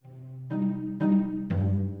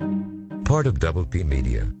part of Double P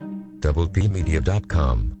Media.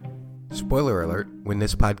 DoublePmedia.com. Spoiler alert, when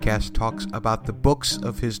this podcast talks about the books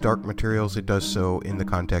of his Dark Materials, it does so in the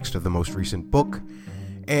context of the most recent book.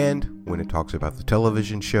 And when it talks about the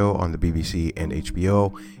television show on the BBC and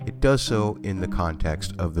HBO, it does so in the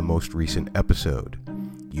context of the most recent episode.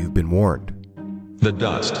 You've been warned. The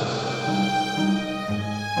Dust.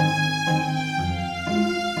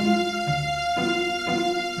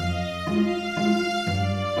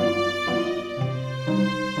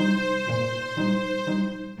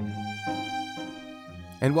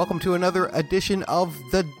 And welcome to another edition of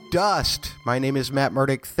The Dust. My name is Matt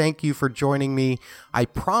Murdock. Thank you for joining me. I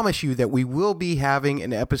promise you that we will be having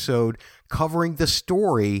an episode covering the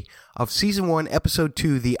story of Season 1, Episode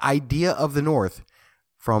 2, The Idea of the North,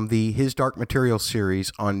 from the His Dark Materials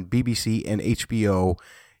series on BBC and HBO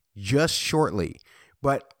just shortly.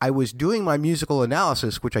 But I was doing my musical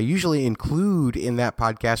analysis, which I usually include in that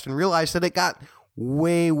podcast, and realized that it got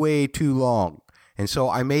way too long. And so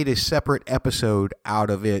I made a separate episode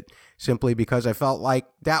out of it simply because I felt like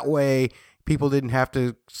that way people didn't have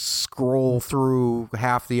to scroll through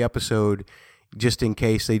half the episode just in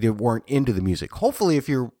case they weren't into the music. Hopefully, if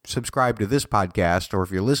you're subscribed to this podcast or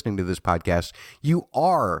if you're listening to this podcast, you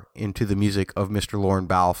are into the music of Mr. Lorne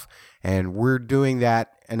Balfe, and we're doing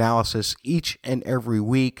that analysis each and every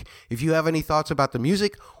week. If you have any thoughts about the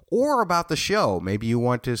music or about the show, maybe you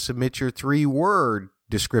want to submit your 3-word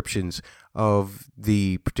descriptions of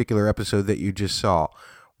the particular episode that you just saw.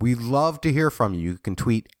 We love to hear from you. You can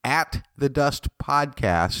tweet at the Dust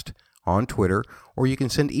Podcast on Twitter, or you can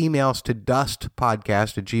send emails to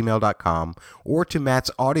dustpodcast@gmail.com or to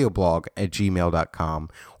mattsaudioblog@gmail.com,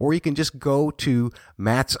 or you can just go to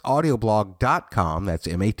mattsaudioblog.com, that's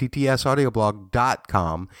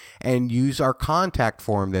mattsaudioblog.com, and use our contact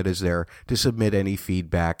form that is there to submit any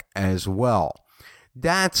feedback as well.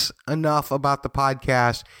 That's enough about the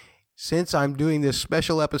podcast. Since I'm doing this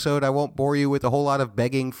special episode, I won't bore you with a whole lot of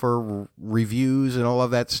begging for reviews and all of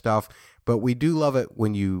that stuff, but we do love it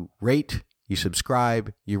when you rate, you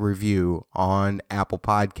subscribe, you review on Apple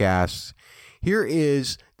Podcasts. Here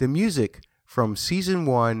is the music from Season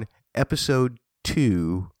 1, Episode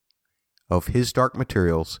 2 of His Dark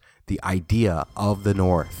Materials, The Idea of the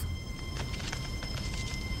North.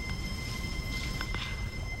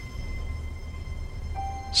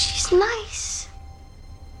 She's nice.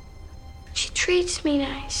 She treats me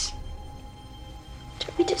nice.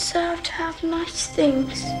 Don't we deserve to have nice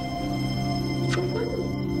things? For what?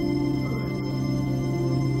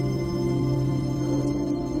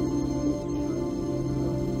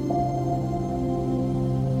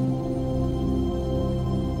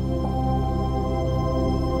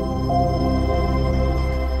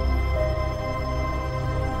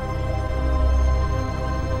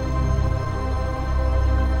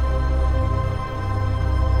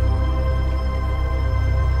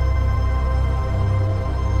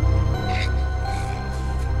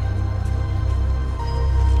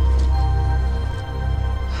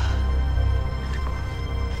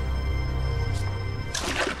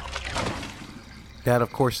 That,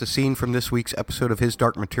 of course, the scene from this week's episode of His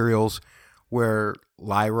Dark Materials where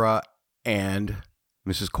Lyra and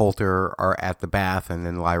Mrs. Coulter are at the bath, and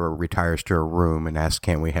then Lyra retires to her room and asks,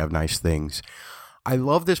 "Can't we have nice things?" I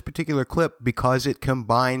love this particular clip because it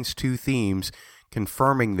combines two themes,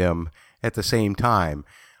 confirming them at the same time.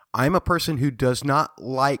 I'm a person who does not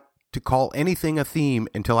like to call anything a theme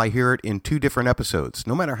until I hear it in two different episodes.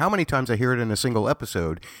 No matter how many times I hear it in a single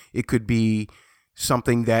episode, it could be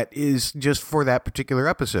something that is just for that particular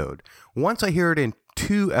episode. Once I hear it in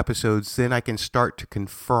 2 episodes, then I can start to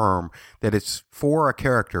confirm that it's for a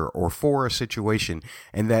character or for a situation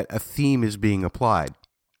and that a theme is being applied.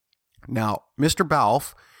 Now, Mr.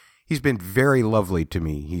 Balfe, he's been very lovely to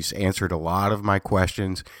me. He's answered a lot of my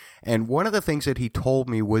questions. And one of the things that he told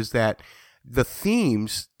me was that the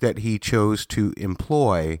themes that he chose to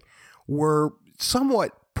employ were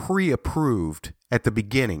somewhat pre-approved at the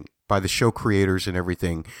beginning by the show creators and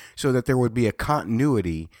everything, so that there would be a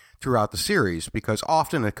continuity throughout the series, because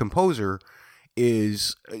often a composer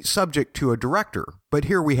is subject to a director, but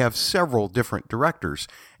here we have several different directors.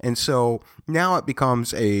 And so now it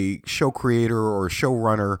becomes a show creator or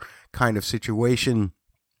showrunner kind of situation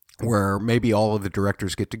where maybe all of the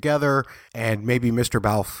directors get together and maybe Mr.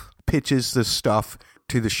 Balfe pitches this stuff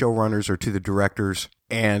to the showrunners or to the directors,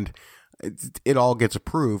 and it all gets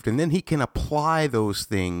approved, and then he can apply those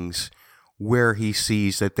things where he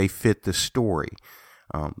sees that they fit the story.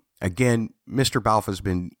 Again, Mr. Balfe has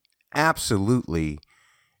been absolutely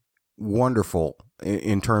wonderful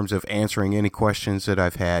in terms of answering any questions that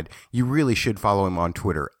I've had. You really should follow him on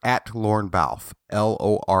Twitter, at Lorne Balfe,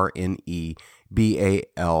 LorneBalfe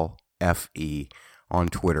on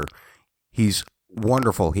Twitter. He's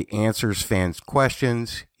wonderful. He answers fans'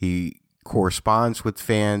 questions. He corresponds with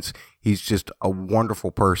fans. He's just a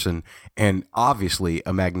wonderful person and obviously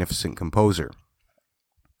a magnificent composer.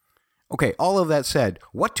 Okay, all of that said,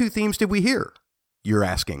 what two themes did we hear? You're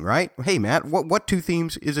asking, right? Hey, Matt, what two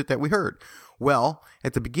themes is it that we heard? Well,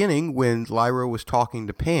 at the beginning, when Lyra was talking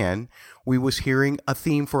to Pan, we was hearing a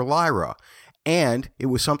theme for Lyra, and it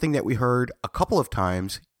was something that we heard a couple of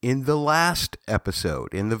times in the last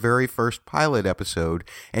episode, in the very first pilot episode,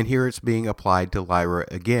 and here it's being applied to Lyra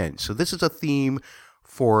again. So this is a theme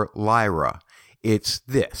for Lyra. It's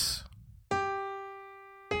this.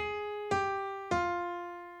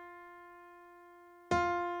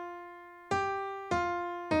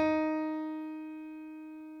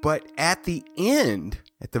 But at the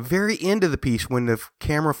very end of the piece, when the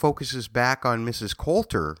camera focuses back on Mrs.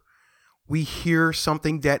 Coulter, we hear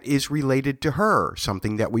something that is related to her,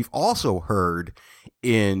 something that we've also heard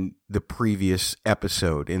in the previous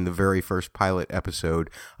episode, in the very first pilot episode,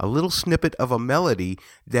 a little snippet of a melody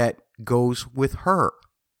that goes with her.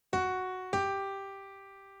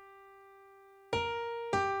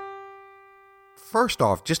 First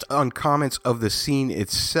off, just on comments of the scene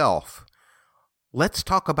itself, let's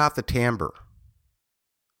talk about the timbre.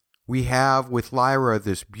 We have with Lyra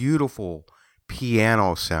this beautiful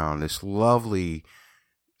piano sound, this lovely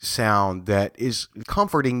sound that is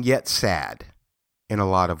comforting yet sad in a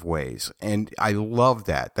lot of ways. And I love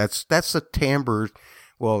that. That's the timbre.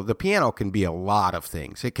 Well, the piano can be a lot of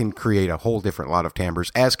things. It can create a whole different lot of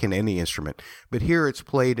timbres, as can any instrument. But here it's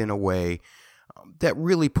played in a way that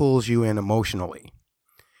really pulls you in emotionally.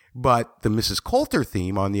 But the Mrs. Coulter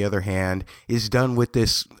theme, on the other hand, is done with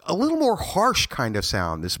this a little more harsh kind of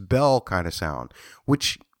sound, this bell kind of sound,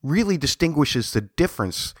 which really distinguishes the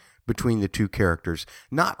difference between the two characters,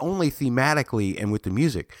 not only thematically and with the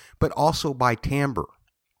music, but also by timbre.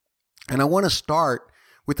 And I want to start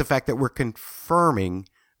with the fact that we're confirming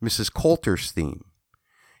Mrs. Coulter's theme.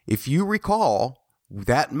 If you recall,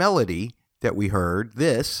 that melody that we heard,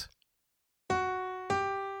 this,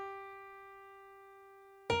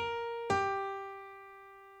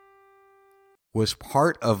 was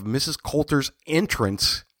part of Mrs. Coulter's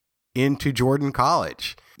entrance into Jordan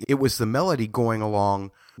College. It was the melody going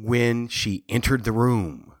along when she entered the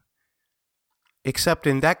room. Except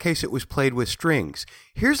in that case, it was played with strings.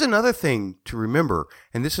 Here's another thing to remember,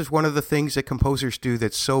 and this is one of the things that composers do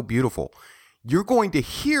that's so beautiful. You're going to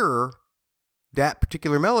hear that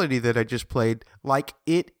particular melody that I just played like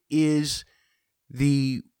it is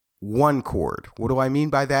the one chord. What do I mean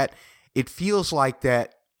by that? It feels like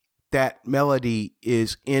that melody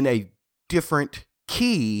is in a different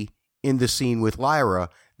key in the scene with Lyra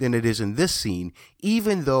than it is in this scene,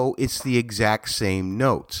 even though it's the exact same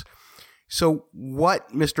notes. So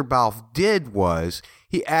what Mr. Balfe did was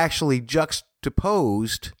he actually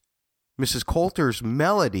juxtaposed Mrs. Coulter's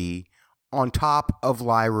melody on top of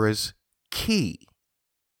Lyra's key.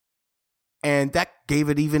 And that gave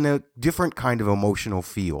it even a different kind of emotional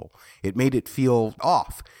feel. It made it feel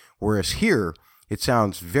off. Whereas here, it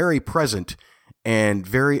sounds very present and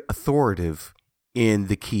very authoritative in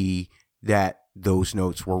the key that those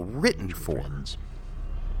notes were written for.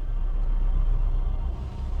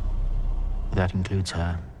 That includes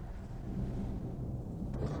her.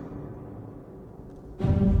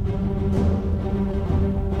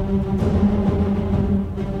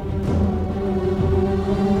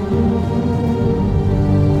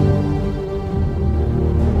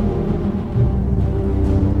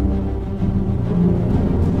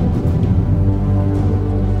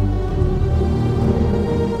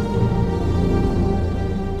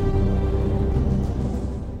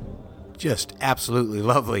 Just absolutely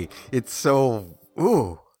lovely. It's so,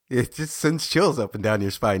 it just sends chills up and down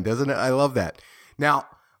your spine, doesn't it? I love that. Now,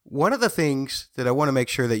 one of the things that I want to make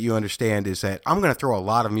sure that you understand is that I'm going to throw a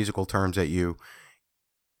lot of musical terms at you.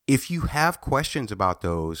 If you have questions about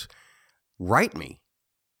those, write me.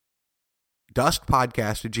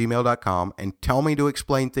 dustpodcast@gmail.com and tell me to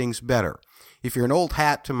explain things better. If you're an old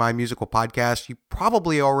hat to my musical podcast, you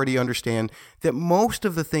probably already understand that most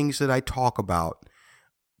of the things that I talk about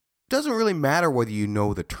doesn't really matter whether you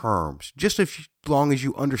know the terms, just as long as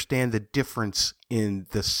you understand the difference in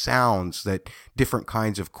the sounds that different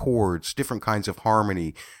kinds of chords, different kinds of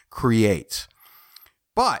harmony creates.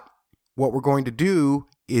 But what we're going to do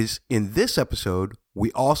is in this episode, we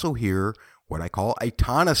also hear what I call a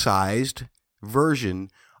tonicized version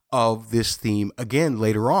of this theme again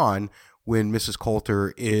later on when Mrs.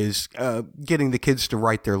 Coulter is getting the kids to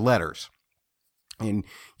write their letters. And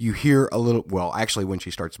you hear a little, well, actually when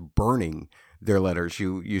she starts burning their letters,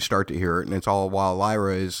 you start to hear it, and it's all while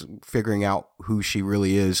Lyra is figuring out who she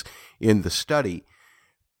really is in the study.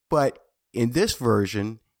 But in this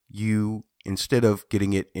version, you, instead of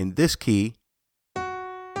getting it in this key,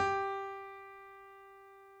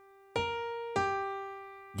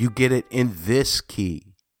 you get it in this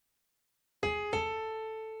key.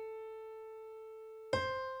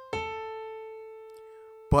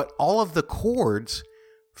 But all of the chords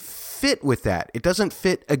fit with that. It doesn't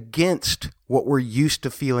fit against what we're used to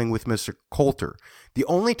feeling with Mr. Coulter. The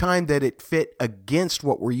only time that it fit against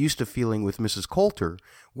what we're used to feeling with Mrs. Coulter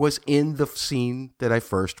was in the scene that I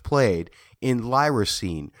first played, in Lyra's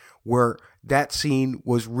scene, where that scene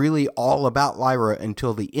was really all about Lyra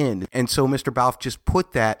until the end. And so Mr. Balfe just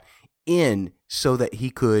put that in so that he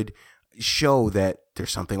could show that there's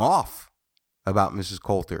something off about Mrs.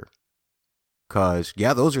 Coulter. Because,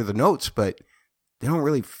 yeah, those are the notes, but they don't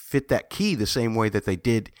really fit that key the same way that they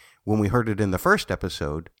did when we heard it in the first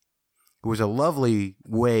episode. It was a lovely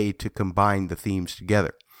way to combine the themes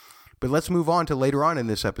together. But let's move on to later on in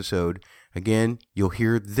this episode. Again, you'll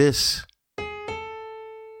hear this.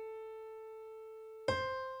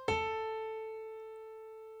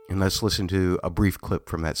 And let's listen to a brief clip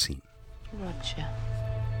from that scene. Roger.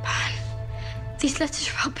 Pan, these letters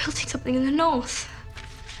are about building something in the north.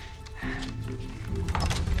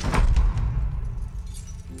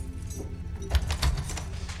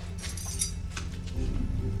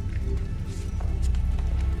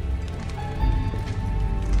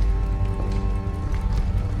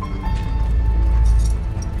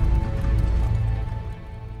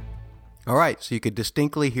 All right, so you could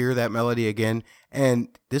distinctly hear that melody again, and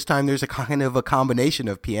this time there's a kind of a combination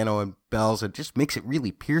of piano and bells that just makes it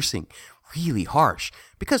really piercing, really harsh.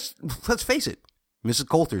 Because, let's face it, Mrs.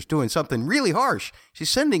 Coulter's doing something really harsh. She's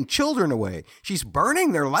sending children away. She's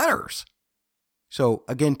burning their letters. So,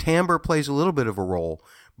 again, timbre plays a little bit of a role,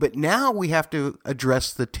 but now we have to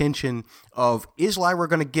address the tension of, is Lyra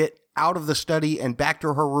going to get out of the study and back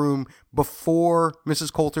to her room before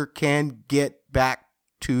Mrs. Coulter can get back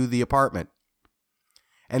to the apartment?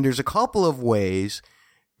 And there's a couple of ways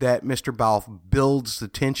that Mr. Balfe builds the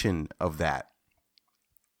tension of that.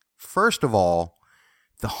 First of all,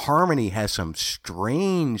 the harmony has some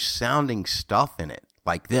strange sounding stuff in it,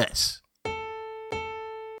 like this.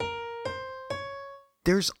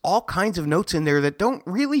 There's all kinds of notes in there that don't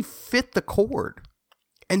really fit the chord,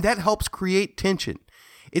 and that helps create tension.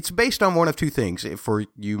 It's based on one of two things for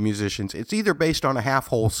you musicians. It's either based on a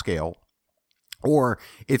half-whole scale, or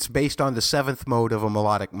it's based on the seventh mode of a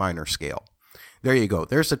melodic minor scale. There you go.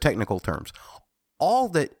 There's the technical terms. All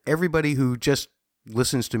that everybody who just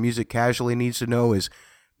listens to music casually needs to know is,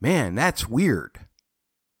 man, that's weird,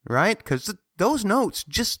 right? Because those notes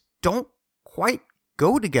just don't quite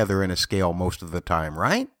go together in a scale most of the time,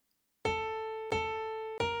 right?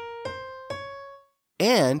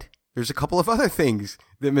 And there's a couple of other things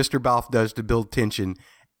that Mr. Balfe does to build tension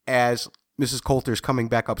as Mrs. Coulter's coming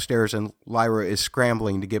back upstairs and Lyra is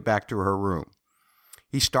scrambling to get back to her room.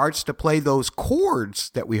 He starts to play those chords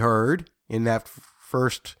that we heard in that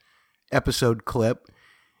first episode clip,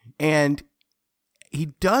 and he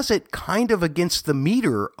does it kind of against the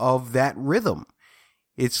meter of that rhythm.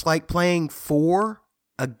 It's like playing 4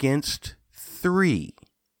 against 3.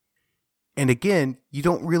 And again, you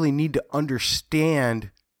don't really need to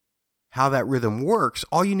understand how that rhythm works.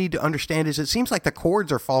 All you need to understand is it seems like the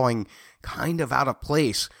chords are falling kind of out of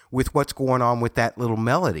place with what's going on with that little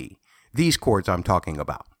melody. These chords I'm talking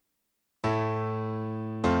about.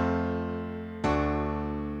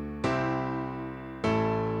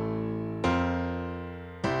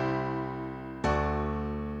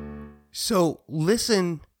 So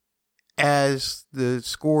listen as the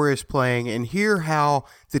score is playing and hear how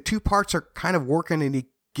the two parts are kind of working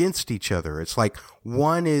against each other. It's like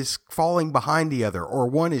one is falling behind the other or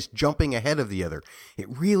one is jumping ahead of the other.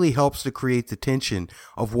 It really helps to create the tension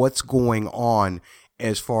of what's going on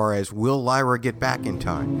as far as, will Lyra get back in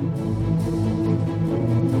time?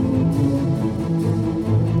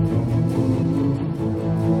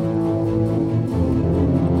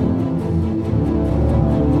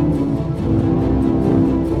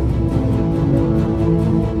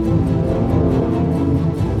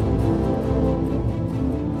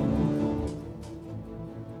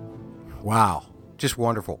 Wow, just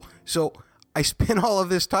wonderful. So I spent all of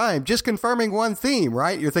this time just confirming one theme,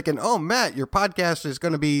 right? You're thinking, oh, Matt, your podcast is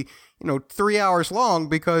going to be, 3 hours long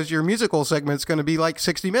because your musical segment's going to be like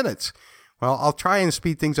 60 minutes. Well, I'll try and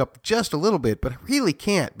speed things up just a little bit, but I really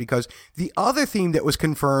can't, because the other theme that was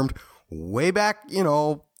confirmed way back,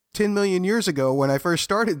 10 million years ago when I first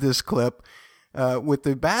started this clip with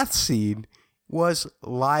the bath scene was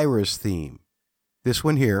Lyra's theme. This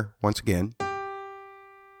one here, once again.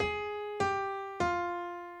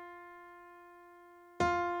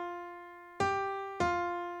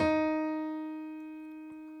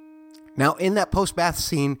 Now, in that post-bath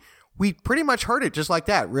scene, we pretty much heard it just like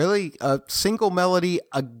that. Really, a single melody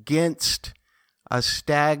against a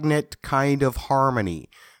stagnant kind of harmony.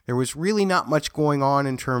 There was really not much going on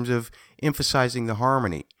in terms of emphasizing the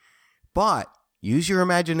harmony. But use your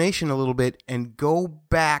imagination a little bit and go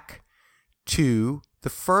back to the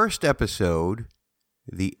first episode,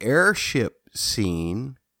 the airship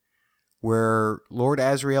scene, where Lord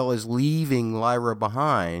Asriel is leaving Lyra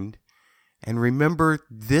behind, and remember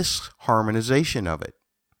this harmonization of it.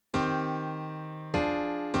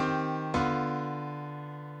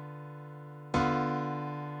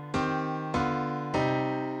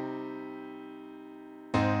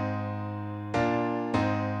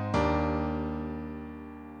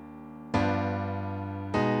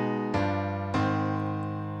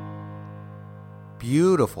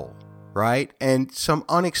 Beautiful, right? And some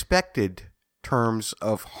unexpected terms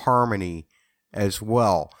of harmony as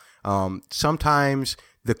well. Sometimes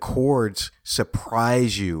the chords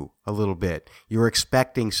surprise you a little bit. You're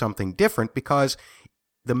expecting something different because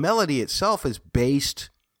the melody itself is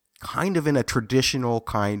based kind of in a traditional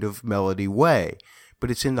kind of melody way,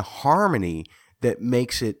 but it's in the harmony that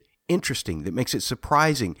makes it interesting, that makes it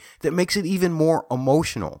surprising, that makes it even more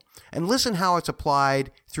emotional. And listen how it's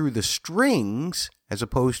applied through the strings as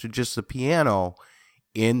opposed to just the piano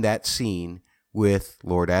in that scene with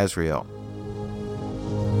Lord Asriel.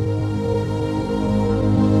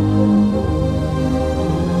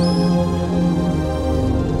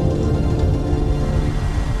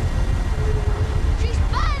 She's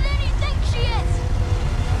better than you think she is!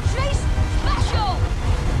 She's special!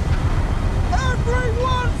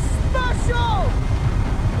 Everyone's special!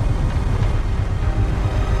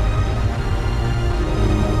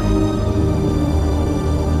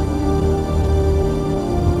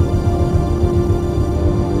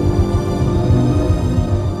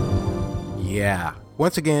 Yeah.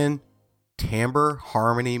 Once again, timbre,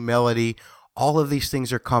 harmony, melody, all of these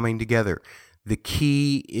things are coming together. The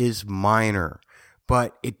key is minor,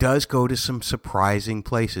 but it does go to some surprising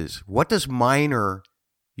places. What does minor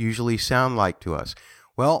usually sound like to us?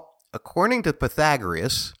 Well, according to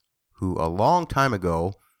Pythagoras, who a long time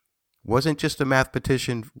ago wasn't just a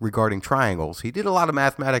mathematician regarding triangles, he did a lot of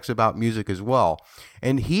mathematics about music as well.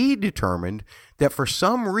 And he determined that for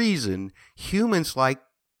some reason, humans like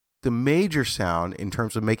the major sound in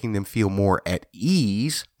terms of making them feel more at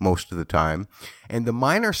ease most of the time, and the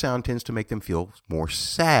minor sound tends to make them feel more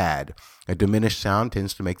sad. A diminished sound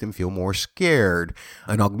tends to make them feel more scared.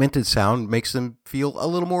 An augmented sound makes them feel a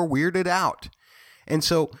little more weirded out. And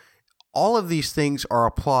so all of these things are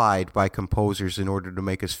applied by composers in order to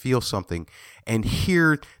make us feel something, and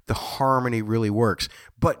here the harmony really works,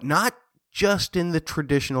 but not just in the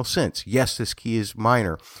traditional sense. Yes, this key is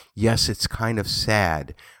minor. Yes, it's kind of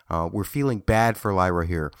sad. We're feeling bad for Lyra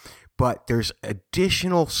here. But there's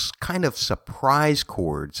additional kind of surprise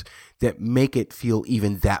chords that make it feel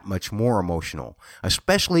even that much more emotional,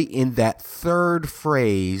 especially in that third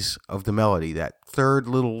phrase of the melody, that third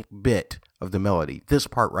little bit of the melody, this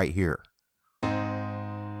part right here.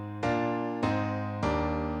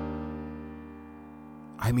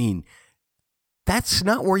 I mean, that's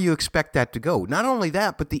not where you expect that to go. Not only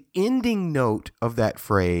that, but the ending note of that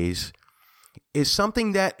phrase is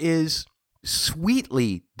something that is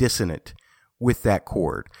sweetly dissonant with that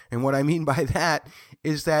chord. And what I mean by that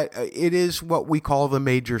is that it is what we call the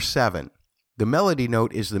major seven. The melody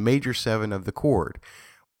note is the major seven of the chord.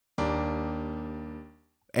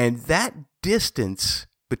 And that distance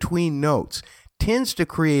between notes tends to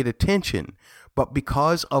create a tension, but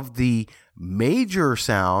because of the major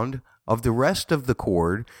sound of the rest of the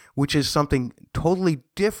chord, which is something totally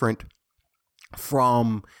different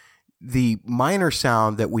from the minor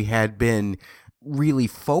sound that we had been really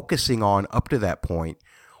focusing on up to that point,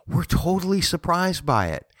 we're totally surprised by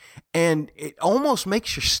it. And it almost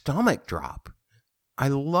makes your stomach drop. I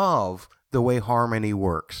love the way harmony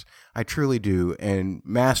works. I truly do. And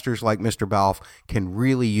masters like Mr. Balfe can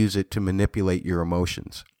really use it to manipulate your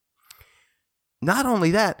emotions. Not only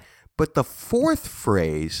that, but the fourth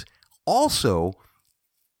phrase also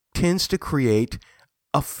tends to create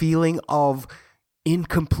a feeling of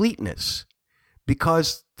incompleteness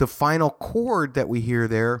because the final chord that we hear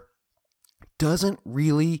there doesn't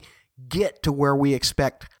really get to where we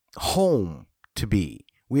expect home to be,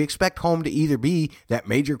 we expect home to either be that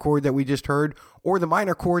major chord that we just heard or the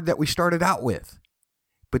minor chord that we started out with.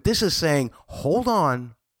 But this is saying, hold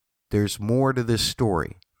on, there's more to this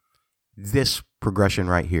story. This progression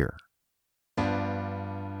right here.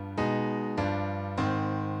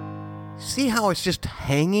 See how it's just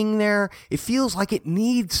hanging there? It feels like it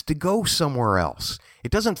needs to go somewhere else.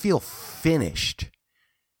 It doesn't feel finished.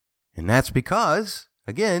 And that's because,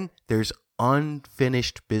 again, there's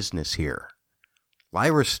unfinished business here.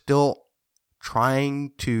 Lyra's still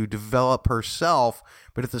trying to develop herself,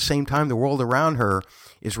 but at the same time, the world around her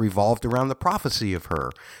is revolved around the prophecy of her.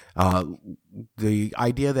 The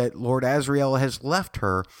idea that Lord Asriel has left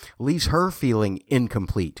her leaves her feeling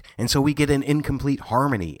incomplete, and so we get an incomplete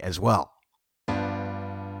harmony as well.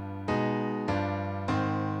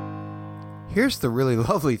 Here's the really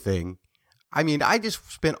lovely thing. I mean, I just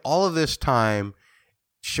spent all of this time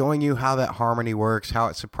showing you how that harmony works, how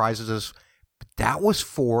it surprises us. But that was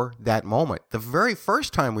for that moment. The very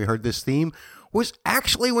first time we heard this theme was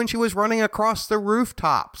actually when she was running across the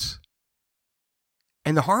rooftops.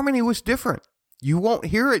 And the harmony was different. You won't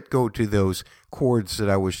hear it go to those chords that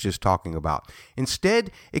I was just talking about.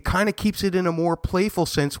 Instead, it kind of keeps it in a more playful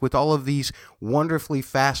sense with all of these wonderfully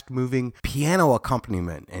fast-moving piano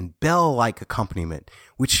accompaniment and bell-like accompaniment,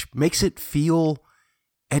 which makes it feel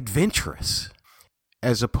adventurous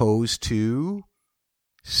as opposed to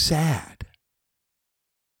sad.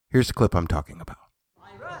 Here's the clip I'm talking about.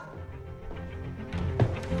 Lyra?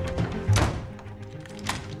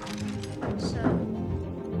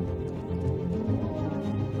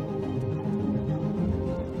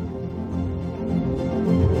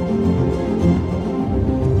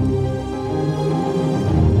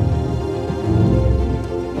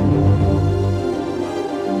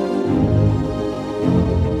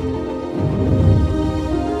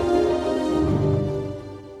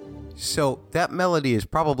 So that melody is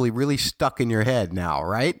probably really stuck in your head now,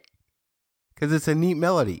 right? Because it's a neat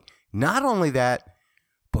melody. Not only that,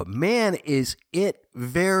 but man, is it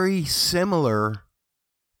very similar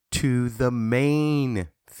to the main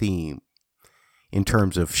theme in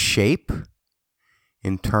terms of shape,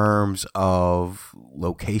 in terms of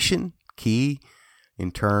location, key,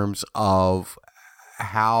 in terms of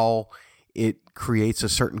how it creates a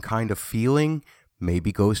certain kind of feeling,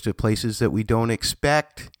 maybe goes to places that we don't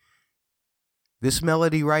expect. This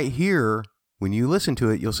melody right here, when you listen to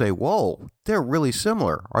it, you'll say, whoa, they're really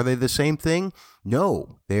similar. Are they the same thing?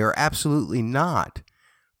 No, they are absolutely not.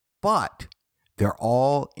 But they're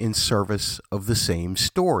all in service of the same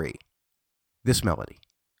story. This melody.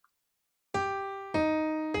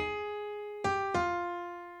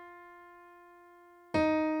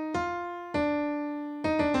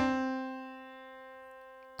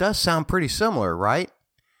 Does sound pretty similar, right?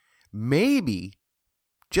 Maybe,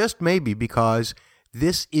 just maybe, because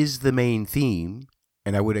this is the main theme,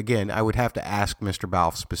 and I would have to ask Mr.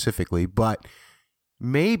 Balfe specifically, but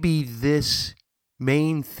maybe this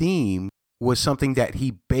main theme was something that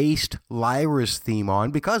he based Lyra's theme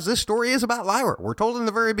on, because this story is about Lyra. We're told in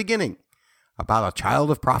the very beginning about a child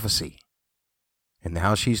of prophecy and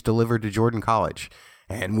how she's delivered to Jordan College,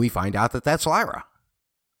 and we find out that that's Lyra.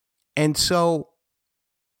 And so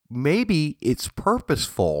maybe it's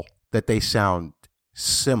purposeful that they sound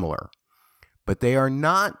similar, but they are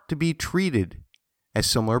not to be treated as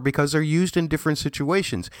similar because they're used in different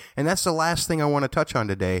situations. And that's the last thing I want to touch on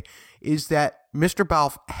today, is that Mr.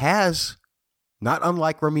 Balfe has, not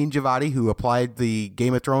unlike Ramin Djawadi, who applied the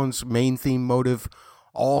Game of Thrones main theme motive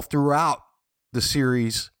all throughout the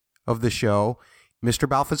series of the show, Mr.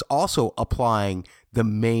 Balfe is also applying the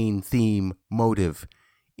main theme motive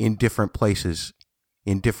in different places,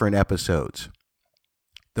 in different episodes.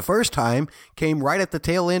 The first time came right at the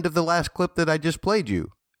tail end of the last clip that I just played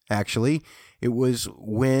you. Actually, it was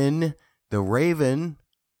when the Raven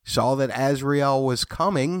saw that Asriel was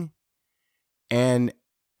coming and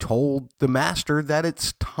told the Master that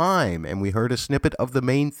it's time, and we heard a snippet of the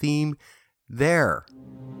main theme there.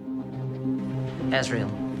 Asriel.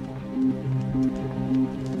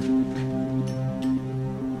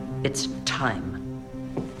 It's time.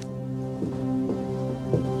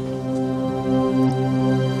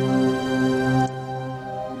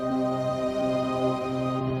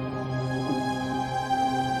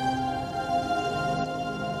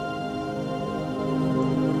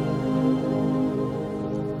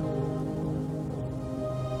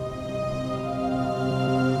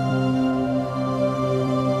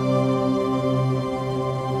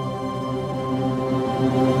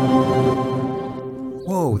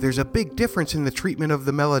 There's a big difference in the treatment of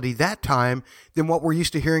the melody that time than what we're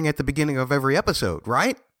used to hearing at the beginning of every episode,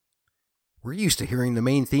 right? We're used to hearing the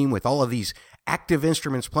main theme with all of these active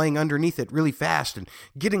instruments playing underneath it really fast and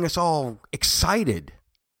getting us all excited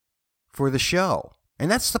for the show. And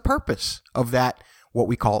that's the purpose of that, what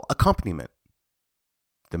we call accompaniment.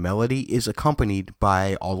 The melody is accompanied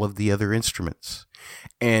by all of the other instruments.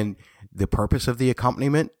 And the purpose of the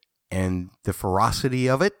accompaniment and the ferocity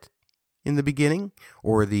of it in the beginning,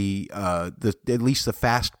 or the at least the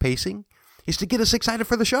fast pacing, is to get us excited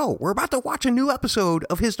for the show. We're about to watch a new episode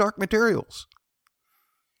of His Dark Materials.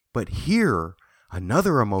 But here,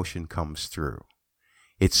 another emotion comes through.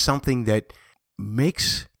 It's something that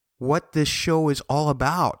makes what this show is all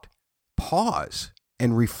about pause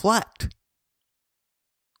and reflect.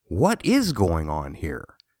 What is going on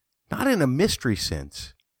here? Not in a mystery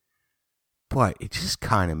sense, but it just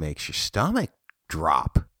kind of makes your stomach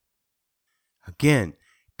drop. Again,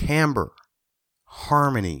 timbre,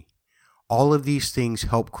 harmony, all of these things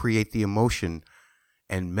help create the emotion,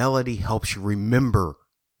 and melody helps you remember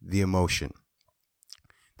the emotion.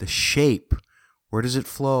 The shape, where does it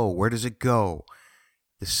flow? Where does it go?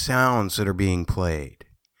 The sounds that are being played.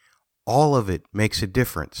 All of it makes a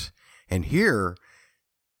difference. And here,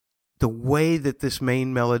 the way that this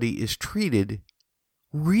main melody is treated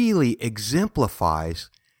really exemplifies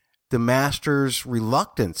the master's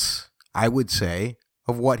reluctance, I would say,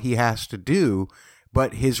 of what he has to do,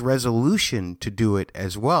 but his resolution to do it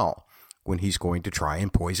as well when he's going to try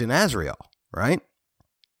and poison Azrael, right?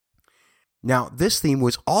 Now, this theme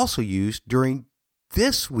was also used during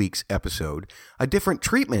this week's episode, a different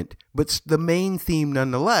treatment, but the main theme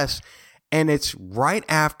nonetheless, and it's right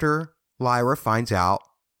after Lyra finds out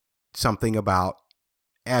something about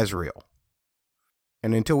Azrael.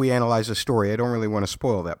 And until we analyze the story, I don't really want to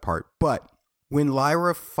spoil that part. But when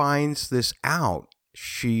Lyra finds this out,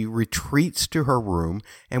 she retreats to her room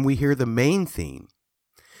and we hear the main theme.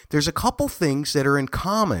 There's a couple things that are in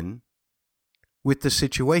common with the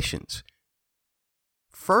situations.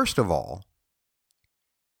 First of all,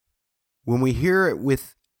 when we hear it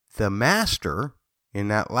with the master in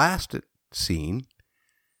that last scene,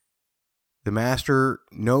 the master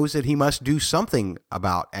knows that he must do something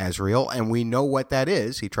about Azrael, and we know what that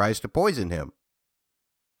is. He tries to poison him.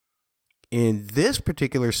 In this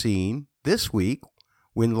particular scene, this week,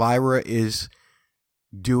 when Lyra is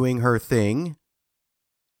doing her thing,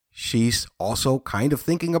 she's also kind of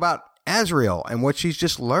thinking about Azrael and what she's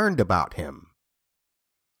just learned about him.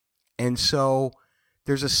 And so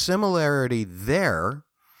there's a similarity there.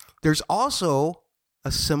 There's also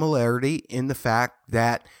a similarity in the fact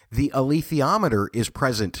that the alethiometer is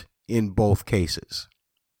present in both cases.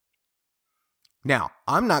 Now,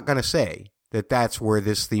 I'm not going to say that that's where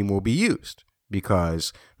this theme will be used,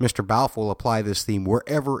 because Mr. Balfe will apply this theme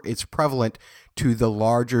wherever it's prevalent to the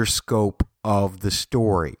larger scope of the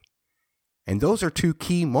story. And those are two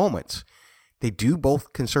key moments. They do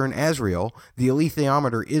both concern Azrael. The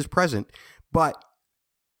alethiometer is present, but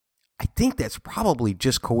I think that's probably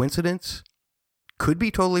just coincidence. Could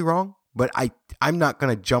be totally wrong, but I'm not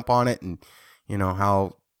going to jump on it, and you know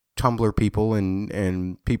how Tumblr people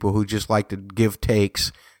and people who just like to give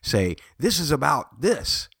takes say, this is about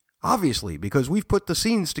this, obviously, because we've put the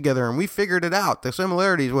scenes together and we figured it out, the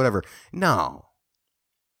similarities, whatever. No.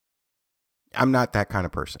 I'm not that kind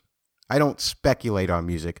of person. I don't speculate on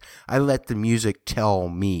music. I let the music tell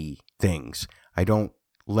me things. I don't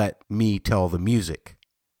let me tell the music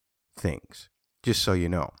things, just so you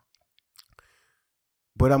know.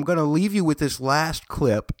 But I'm going to leave you with this last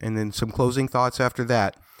clip and then some closing thoughts after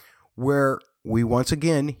that, where we once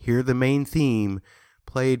again hear the main theme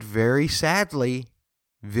played very sadly,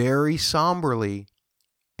 very somberly,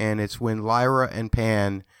 and it's when Lyra and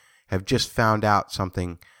Pan have just found out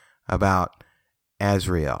something about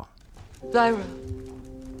Azrael. Lyra.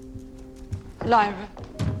 Lyra.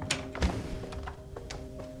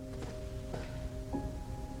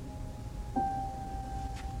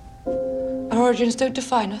 Our origins don't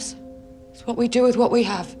define us. It's what we do with what we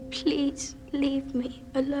have. Please leave me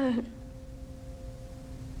alone.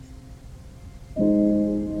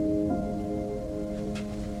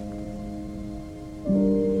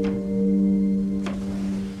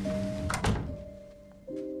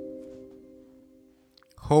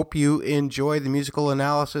 Hope you enjoy the musical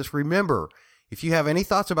analysis. Remember, if you have any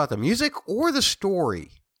thoughts about the music or the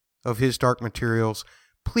story of His Dark Materials,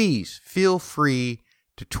 please feel free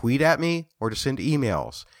to tweet at me or to send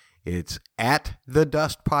emails. It's at the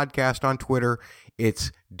Dust Podcast on Twitter.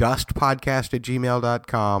 It's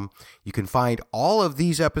dustpodcast@gmail.com. You can find all of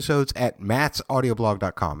these episodes at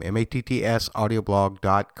mattsaudioblog.com, MATTS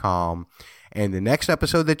audioblog.com. And the next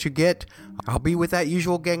episode that you get, I'll be with that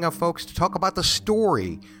usual gang of folks to talk about the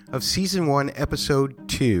story of Season 1, Episode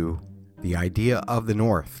 2, The Idea of the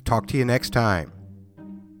North. Talk to you next time.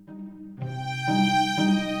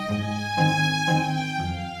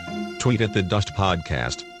 Tweet at the Dust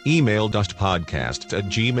Podcast, email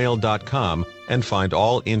dustpodcast@gmail.com, and find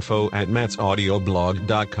all info at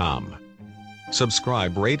mattsaudioblog.com.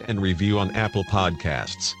 Subscribe, rate, and review on Apple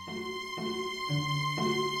Podcasts.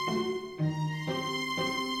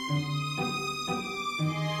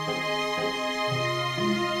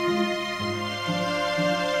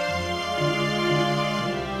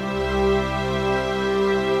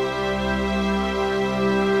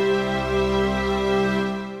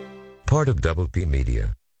 Part of Double P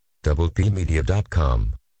Media.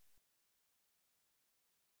 DoublePmedia.com